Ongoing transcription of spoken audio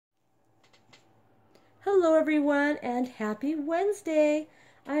Hello everyone and happy Wednesday.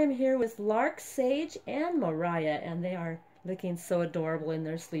 I am here with Lark, Sage, and Mariah, and they are looking so adorable in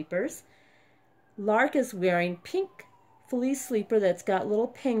their sleepers. Lark is wearing pink fleece sleeper that's got little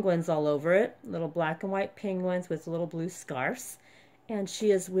penguins all over it, little black and white penguins with little blue scarves. And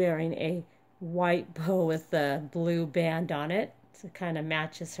she is wearing a white bow with a blue band on it. So it kind of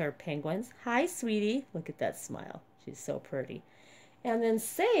matches her penguins. Hi, sweetie. Look at that smile. She's so pretty. And then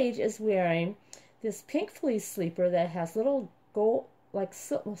Sage is wearing this pink fleece sleeper that has little gold, like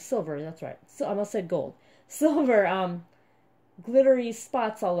silver, that's right. So I almost said gold. Silver glittery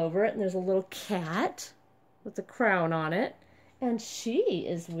spots all over it. And there's a little cat with a crown on it. And she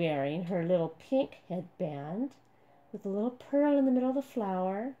is wearing her little pink headband with a little pearl in the middle of the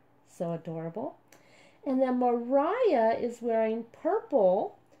flower. So adorable. And then Mariah is wearing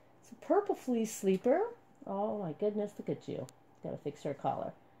purple. It's a purple fleece sleeper. Oh my goodness, look at you. Gotta fix her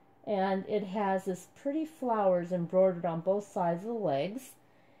collar. And it has this pretty flowers embroidered on both sides of the legs.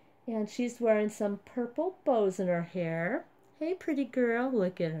 And she's wearing some purple bows in her hair. Hey, pretty girl.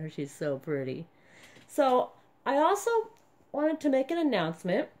 Look at her. She's so pretty. So I also wanted to make an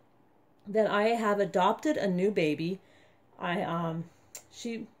announcement that I have adopted a new baby.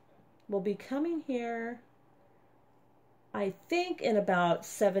 She will be coming here, I think in about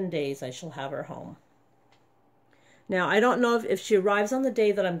 7 days I shall have her home. Now, I don't know if she arrives on the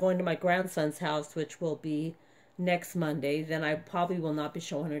day that I'm going to my grandson's house, which will be next Monday, then I probably will not be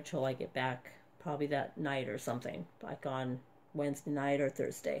showing her till I get back, probably that night or something, like on Wednesday night or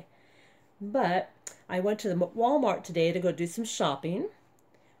Thursday. But I went to the Walmart today to go do some shopping.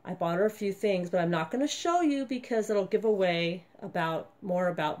 I bought her a few things, but I'm not going to show you because it'll give away more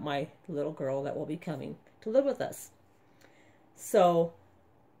about my little girl that will be coming to live with us. So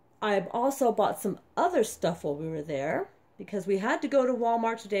I've also bought some other stuff while we were there because we had to go to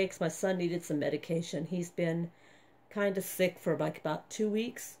Walmart today because my son needed some medication. He's been kind of sick for like about 2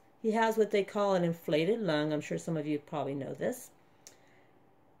 weeks. He has what they call an inflated lung. I'm sure some of you probably know this.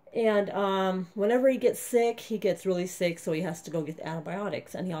 And whenever he gets sick, he gets really sick, so he has to go get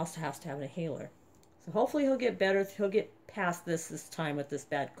antibiotics, and he also has to have an inhaler. So hopefully he'll get better. He'll get past this time with this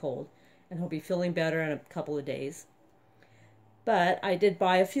bad cold, and he'll be feeling better in a couple of days. But I did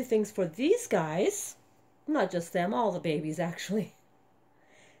buy a few things for these guys. Not just them, all the babies actually.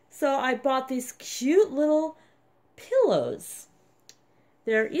 So I bought these cute little pillows.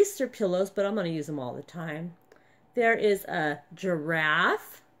 They're Easter pillows, but I'm going to use them all the time. There is a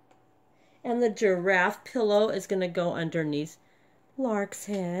giraffe. And the giraffe pillow is going to go underneath Lark's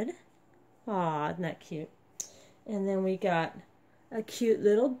head. Aw, isn't that cute? And then we got a cute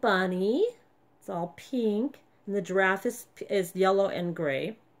little bunny. It's all pink. And the giraffe is yellow and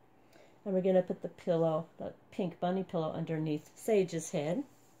gray. And we're going to put the pillow, the pink bunny pillow, underneath Sage's head.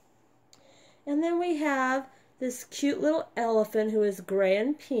 And then we have this cute little elephant who is gray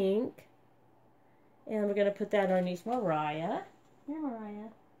and pink. And we're going to put that underneath Mariah. Here, Mariah.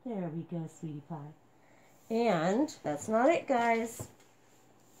 There we go, sweetie pie. And that's not it, guys.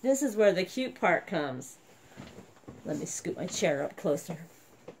 This is where the cute part comes. Let me scoot my chair up closer.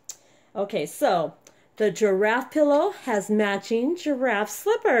 Okay, so the giraffe pillow has matching giraffe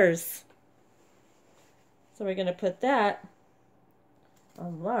slippers. So we're going to put that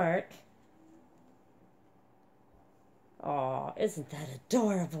on Lark. Aw, isn't that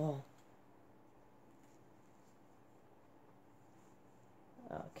adorable?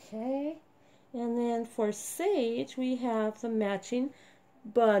 Okay, and then for Sage, we have the matching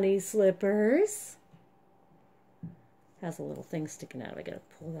bunny slippers. Has a little thing sticking out. I gotta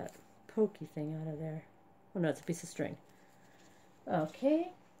pull that pokey thing out of there. Oh no, it's a piece of string.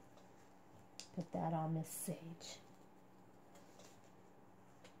 Okay, put that on Miss Sage.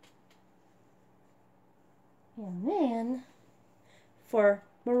 And then for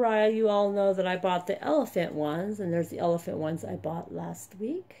Mariah, you all know that I bought the elephant ones, and there's the elephant ones I bought last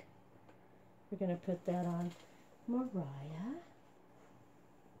week. We're going to put that on Mariah.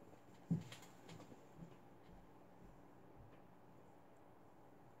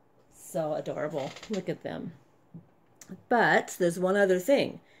 So adorable. Look at them. But there's one other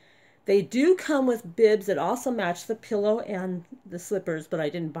thing. They do come with bibs that also match the pillow and the slippers, but I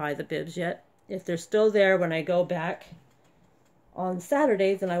didn't buy the bibs yet. If they're still there when I go back on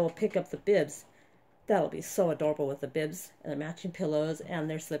Saturday, then I will pick up the bibs. That'll be so adorable with the bibs and the matching pillows and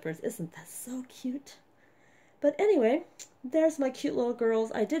their slippers. Isn't that so cute? But anyway, there's my cute little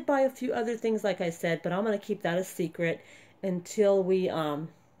girls. I did buy a few other things, like I said, but I'm going to keep that a secret until we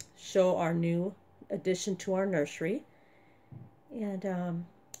show our new addition to our nursery. And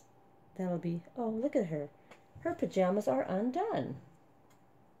that'll be, oh, look at her. Her pajamas are undone.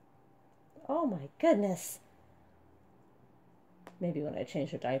 Oh my goodness. Maybe when I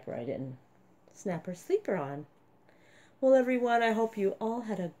changed her diaper, I didn't snap her sleeper on. Well, everyone, I hope you all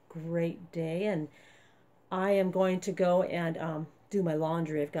had a great day, and I am going to go and do my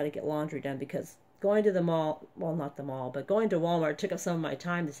laundry. I've got to get laundry done because going to the mall, well, not the mall, but going to Walmart took up some of my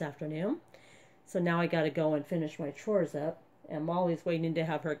time this afternoon. So now I got to go and finish my chores up. And Molly's waiting to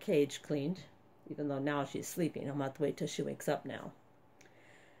have her cage cleaned, even though now she's sleeping. I'm going to have to wait till she wakes up now.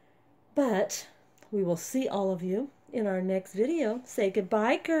 But we will see all of you in our next video. Say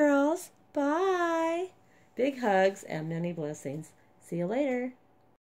goodbye, girls. Bye. Big hugs and many blessings. See you later.